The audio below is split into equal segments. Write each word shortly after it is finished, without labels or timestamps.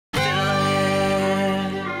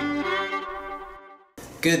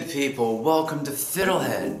Good people, welcome to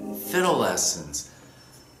FiddleHed, Fiddle Lessons.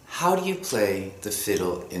 How do you play the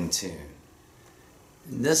fiddle in tune?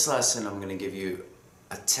 In this lesson I'm going to give you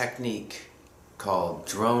a technique called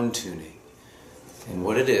drone tuning. And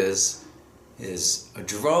what it is a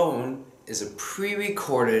drone is a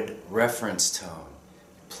pre-recorded reference tone.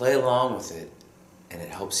 Play along with it and it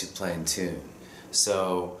helps you play in tune.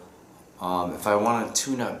 So if I want to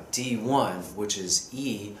tune up D1, which is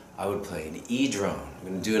E, I would play an E drone. I'm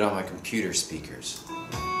going to do it on my computer speakers.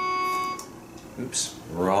 Oops,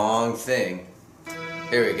 wrong thing.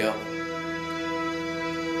 Here we go.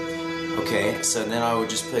 Okay, so then I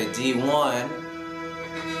would just play D1.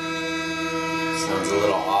 Sounds a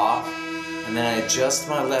little off. And then I adjust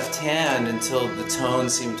my left hand until the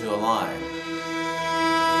tones seem to align.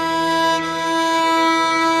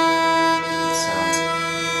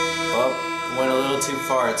 Went a little too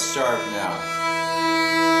far, it's sharp now.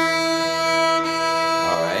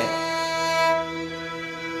 Alright.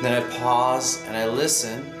 Then I pause and I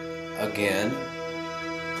listen again.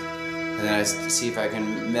 And then I see if I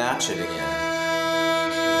can match it again.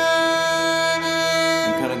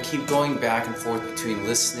 And kind of keep going back and forth between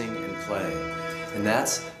listening and playing. And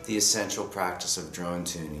that's the essential practice of drone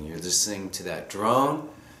tuning. You're listening to that drone,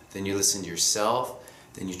 then you listen to yourself,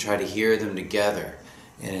 then you try to hear them together.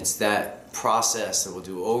 And it's that process that we'll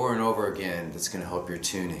do over and over again that's going to help your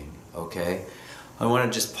tuning, okay? I want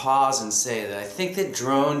to just pause and say that I think that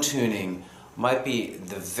drone tuning might be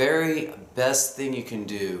the very best thing you can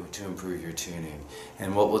do to improve your tuning.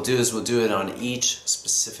 And what we'll do is we'll do it on each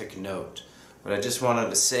specific note. But I just wanted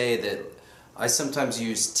to say that I sometimes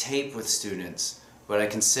use tape with students, but I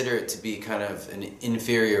consider it to be kind of an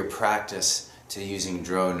inferior practice to using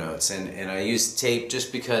drone notes. And I use tape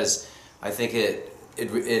just because I think it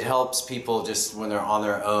helps people just when they're on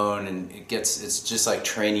their own, and it's just like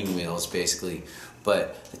training wheels basically.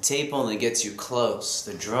 But the tape only gets you close.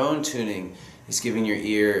 The drone tuning is giving your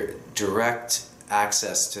ear direct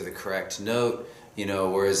access to the correct note,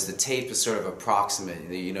 whereas the tape is sort of approximate.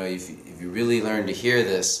 If you really learn to hear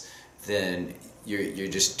this, then you're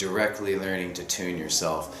just directly learning to tune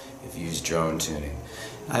yourself if you use drone tuning.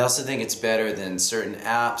 I also think it's better than certain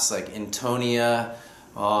apps like Intonia,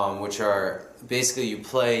 which are basically you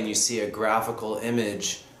play and you see a graphical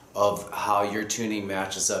image of how your tuning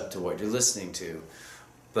matches up to what you're listening to.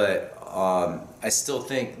 But I still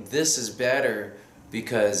think this is better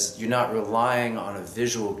because you're not relying on a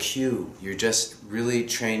visual cue. You're just really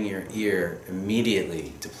training your ear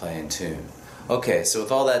immediately to play in tune. Okay, so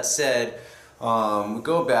with all that said, we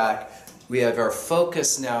go back. We have our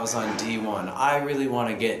focus now is on D1. I really want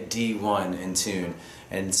to get D1 in tune.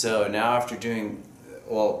 And so now after doing,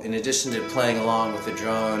 well, in addition to playing along with the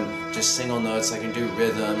drone, just single notes, I can do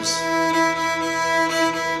rhythms.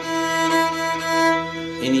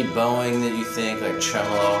 Any bowing that you think, like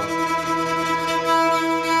tremolo.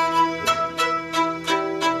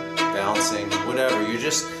 Bouncing, whatever. You're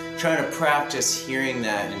just trying to practice hearing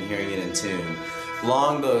that and hearing it in tune.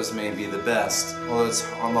 Long bows may be the best. Well,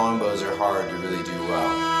 long bows are hard to really do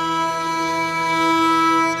well.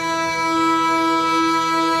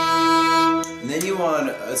 Then you want,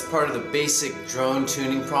 as part of the basic drone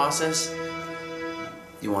tuning process,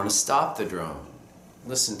 you want to stop the drone.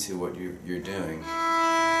 Listen to what you're doing.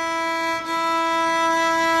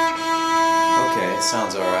 Okay, it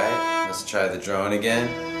sounds alright. Let's try the drone again.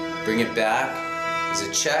 Bring it back. Is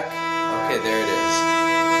it check? Okay, there it is.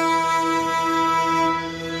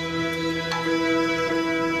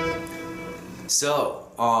 So,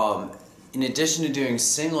 in addition to doing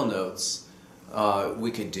single notes,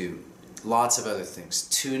 we could do lots of other things.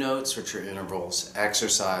 Two notes, which are intervals,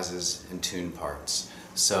 exercises, and tune parts.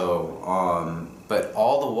 So, but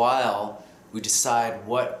all the while, we decide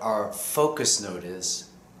what our focus note is,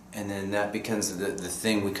 and then that becomes the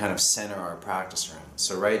thing we kind of center our practice around.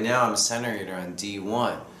 So right now, I'm centering it around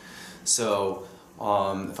D1. So,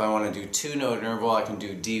 if I want to do two-note interval, I can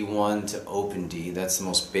do D1 to open D. That's the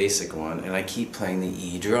most basic one, and I keep playing the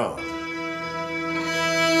E drone.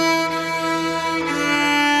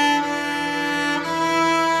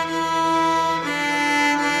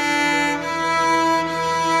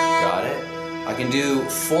 I can do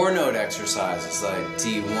four-note exercises like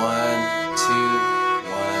D1, 2, 1,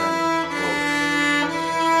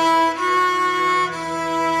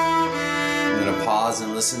 I'm going to pause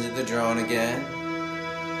and listen to the drone again.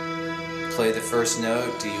 Play the first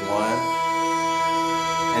note, D1,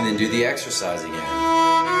 and then do the exercise again.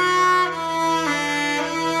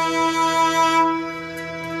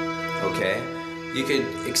 Okay? You could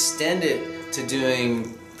extend it to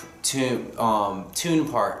doing tune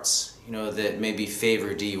parts, that maybe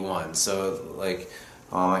favor D1. So like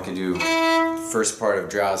I can do first part of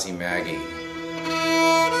Drowsy Maggie.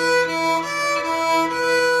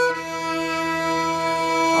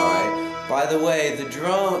 Alright, by the way, the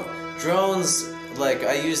drones, like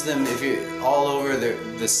I use them if you're all over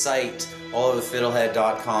the site, all over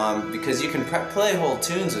FiddleHed.com, because you can play whole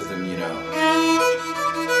tunes with them, you know.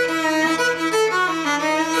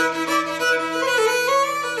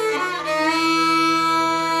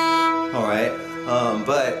 Alright,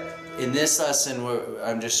 but in this lesson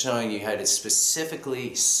I'm just showing you how to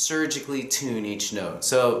specifically, surgically tune each note.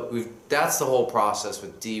 So that's the whole process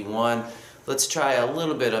with D1. Let's try a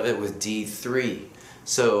little bit of it with D3.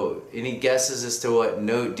 So any guesses as to what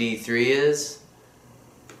note D3 is?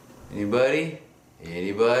 Anybody?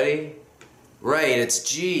 Anybody? Right, it's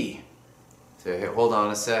G. So here, hold on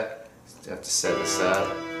a sec. I have to set this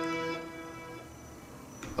up.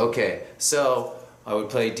 Okay, so I would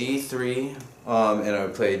play D3 and I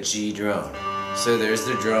would play a G drone. So there's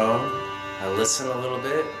the drone. I listen a little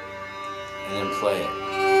bit and then play it.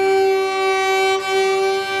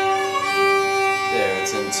 There,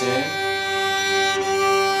 it's in tune.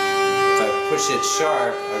 If I push it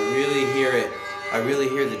sharp, I really hear it. I really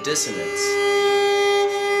hear the dissonance.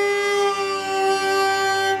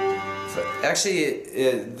 Actually,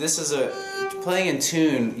 this is playing in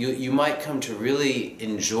tune. You might come to really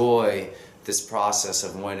enjoy this process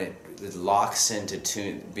of when it locks into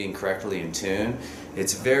tune, being correctly in tune.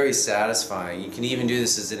 It's very satisfying. You can even do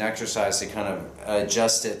this as an exercise to kind of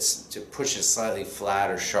adjust it, to push it slightly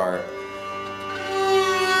flat or sharp.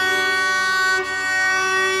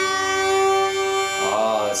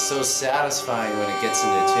 It's so satisfying when it gets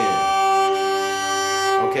into tune.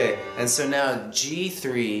 Okay, and so now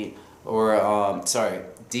G3, or sorry,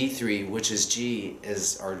 D3, which is G,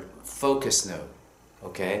 is our focus note.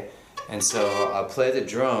 Okay, and so I'll play the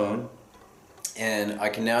drone, and I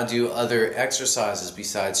can now do other exercises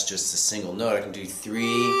besides just a single note. I can do 3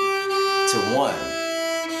 to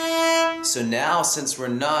 1. So now, since we're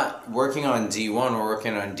not working on D1, we're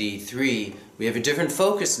working on D3, we have a different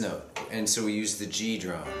focus note, and so we use the G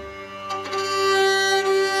drone.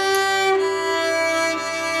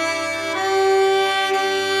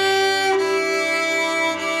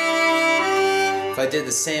 If I did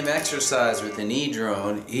the same exercise with an E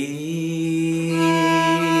drone, E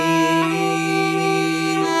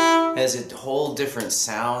has a whole different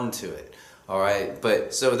sound to it. Alright,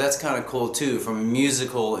 but so that's kind of cool too from a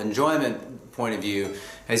musical enjoyment point of view.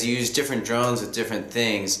 As you use different drones with different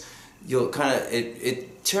things, you'll kind of,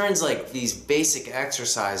 it turns like these basic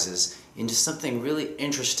exercises into something really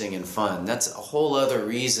interesting and fun. That's a whole other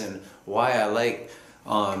reason why I like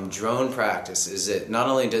drone practice. Is it not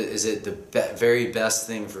only is it the very best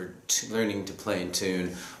thing for learning to play in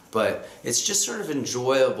tune, but it's just sort of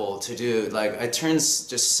enjoyable to do. Like it turns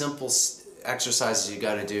just simple exercises you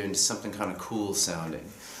got to do into something kind of cool sounding.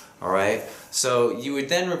 Alright, so you would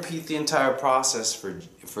then repeat the entire process for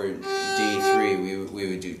D3. We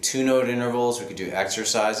would do 2-note intervals, we could do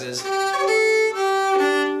exercises,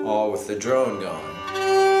 all with the drone going.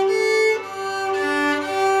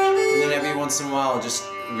 And then every once in a while just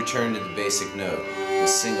return to the basic note, the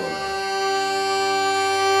single note.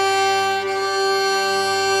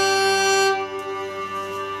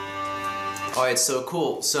 Alright, so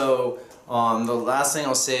cool. So the last thing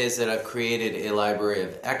I'll say is that I've created a library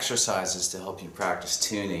of exercises to help you practice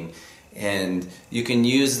tuning, and you can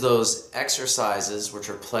use those exercises, which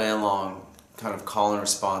are play along kind of call and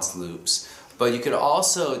response loops, but you could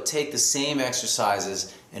also take the same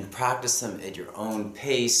exercises and practice them at your own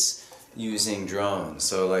pace using drones.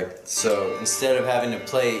 So instead of having to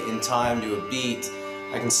play in time to a beat,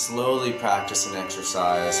 I can slowly practice an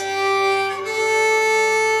exercise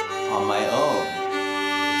on my own,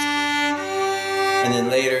 and then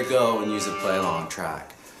later go and use a play-along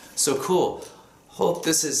track. So cool. Hope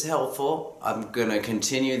this is helpful. I'm going to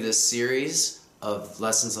continue this series of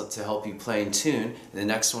lessons to help you play in tune. And the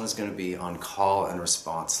next one is going to be on call and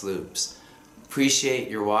response loops. Appreciate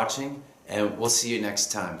your watching, and we'll see you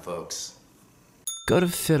next time, folks. Go to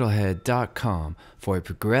FiddleHed.com for a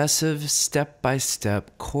progressive,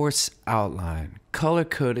 step-by-step course outline,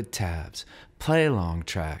 color-coded tabs, play-along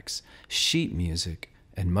tracks, sheet music,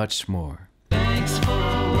 and much more. Thanks for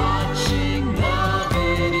watching the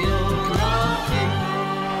video.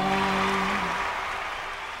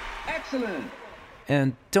 Excellent!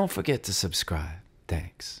 And don't forget to subscribe.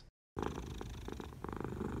 Thanks.